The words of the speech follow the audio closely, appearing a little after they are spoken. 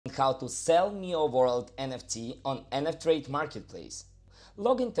how to sell MEO WORLD NFT on NFTrade Marketplace.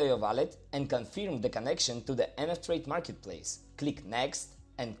 Log into your wallet and confirm the connection to the NFTrade Marketplace. Click Next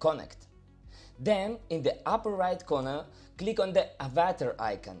and Connect. Then, in the upper right corner, click on the avatar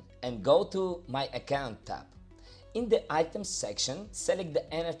icon and go to My Account tab. In the Items section, select the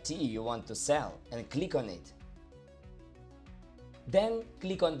NFT you want to sell and click on it. Then,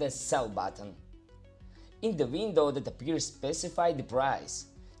 click on the Sell button. In the window that appears, specify the price.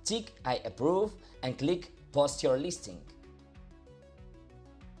 Tick I approve and click Post your listing.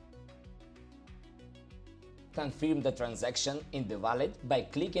 Confirm the transaction in the wallet by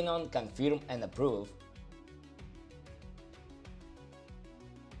clicking on Confirm and Approve.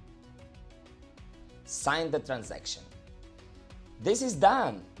 Sign the transaction. This is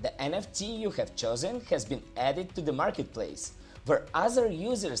done! The NFT you have chosen has been added to the marketplace, where other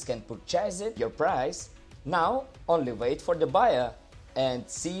users can purchase it at your price. Now, only wait for the buyer, and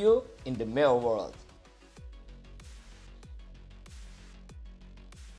see you in the MEO world.